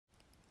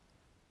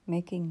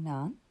Making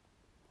naan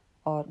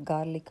or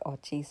garlic or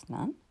cheese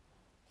naan.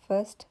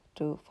 First,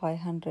 to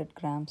 500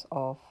 grams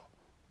of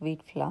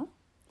wheat flour,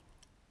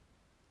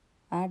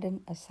 add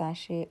in a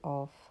sachet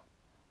of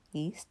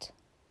yeast,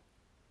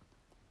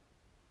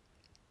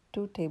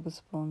 2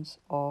 tablespoons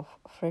of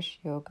fresh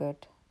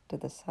yogurt to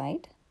the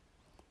side,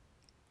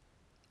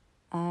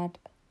 add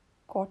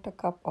quarter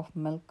cup of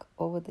milk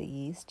over the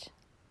yeast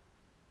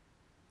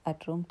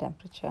at room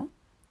temperature,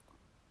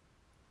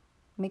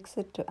 mix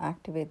it to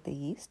activate the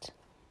yeast,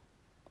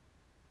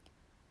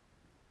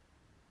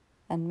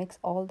 and mix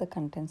all the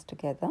contents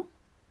together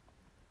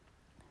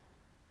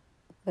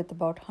with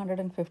about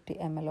 150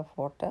 ml of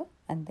water,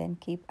 and then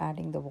keep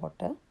adding the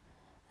water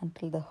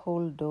until the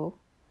whole dough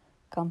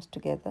comes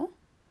together.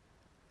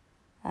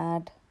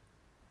 Add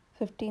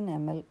 15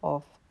 ml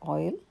of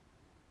oil,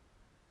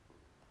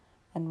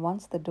 and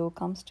once the dough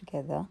comes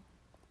together,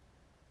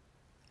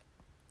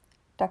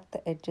 tuck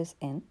the edges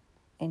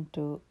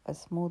into a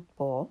smooth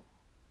ball.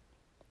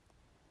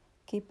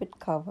 Keep it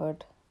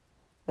covered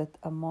with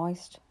a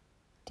moist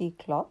tea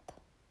cloth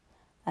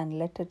and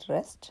let it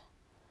rest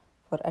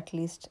for at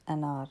least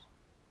an hour.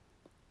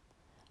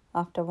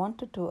 After 1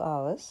 to 2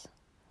 hours,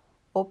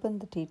 open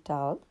the tea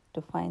towel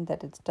to find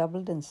that it's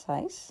doubled in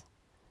size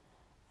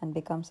and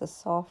becomes a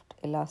soft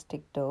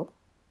elastic dough.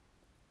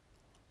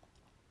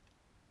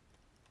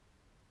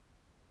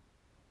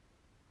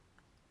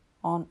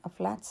 On a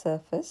flat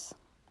surface,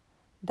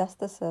 dust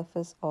the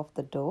surface of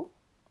the dough.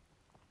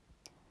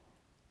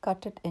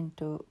 Cut it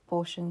into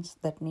portions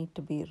that need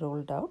to be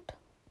rolled out.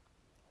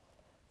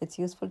 It's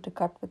useful to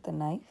cut with a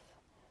knife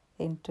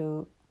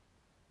into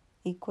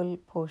equal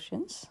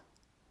portions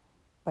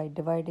by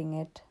dividing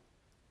it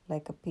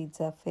like a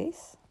pizza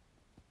face.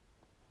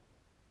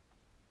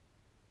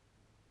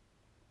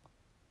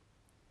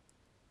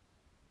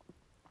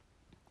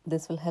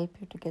 This will help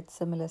you to get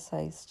similar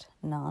sized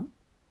naan.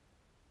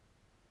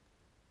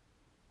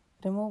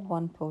 Remove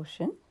one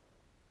portion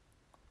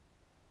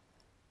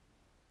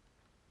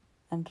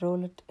and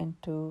roll it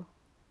into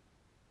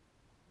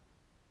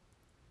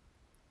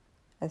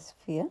a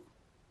sphere.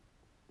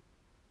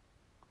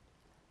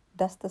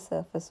 Dust the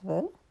surface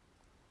well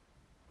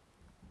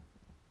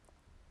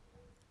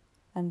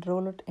and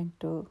roll it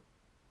into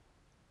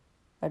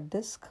a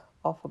disc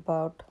of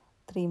about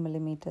 3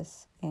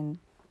 millimeters in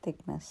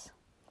thickness.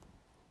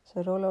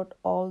 So roll out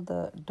all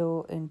the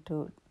dough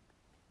into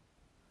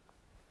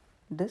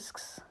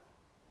discs.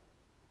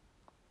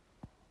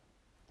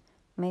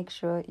 Make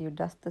sure you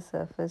dust the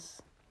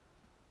surface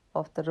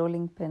of the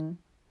rolling pin,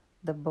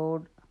 the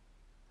board,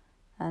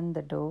 and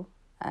the dough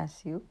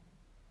as you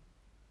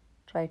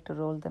try to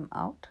roll them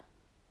out.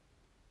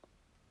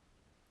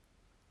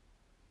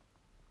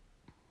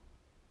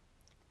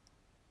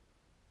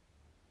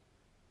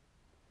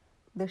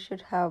 This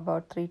should have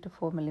about 3 to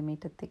 4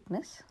 millimeter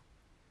thickness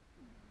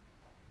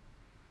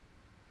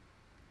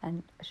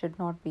and should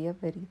not be a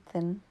very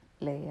thin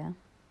layer.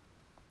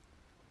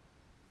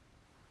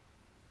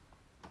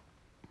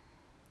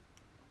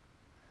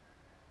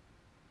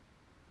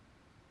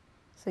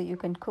 So you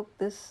can cook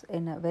this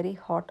in a very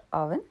hot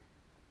oven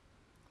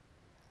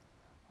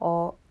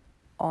or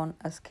on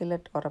a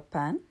skillet or a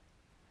pan.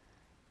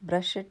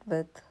 Brush it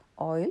with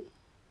oil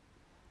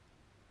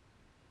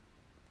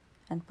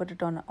and put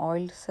it on an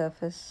oiled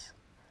surface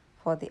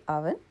for the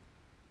oven.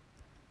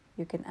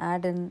 You can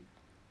add in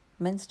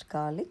minced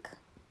garlic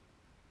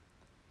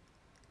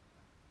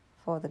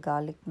for the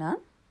garlic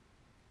naan.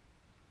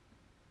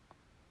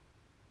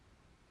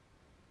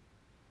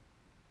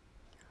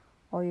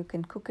 Or you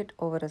can cook it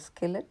over a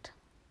skillet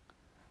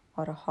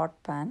or a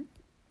hot pan.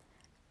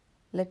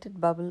 Let it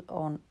bubble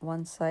on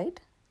one side,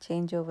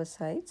 change over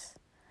sides,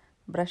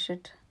 brush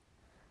it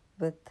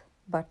with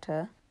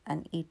butter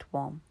and eat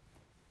warm.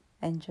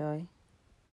 Enjoy.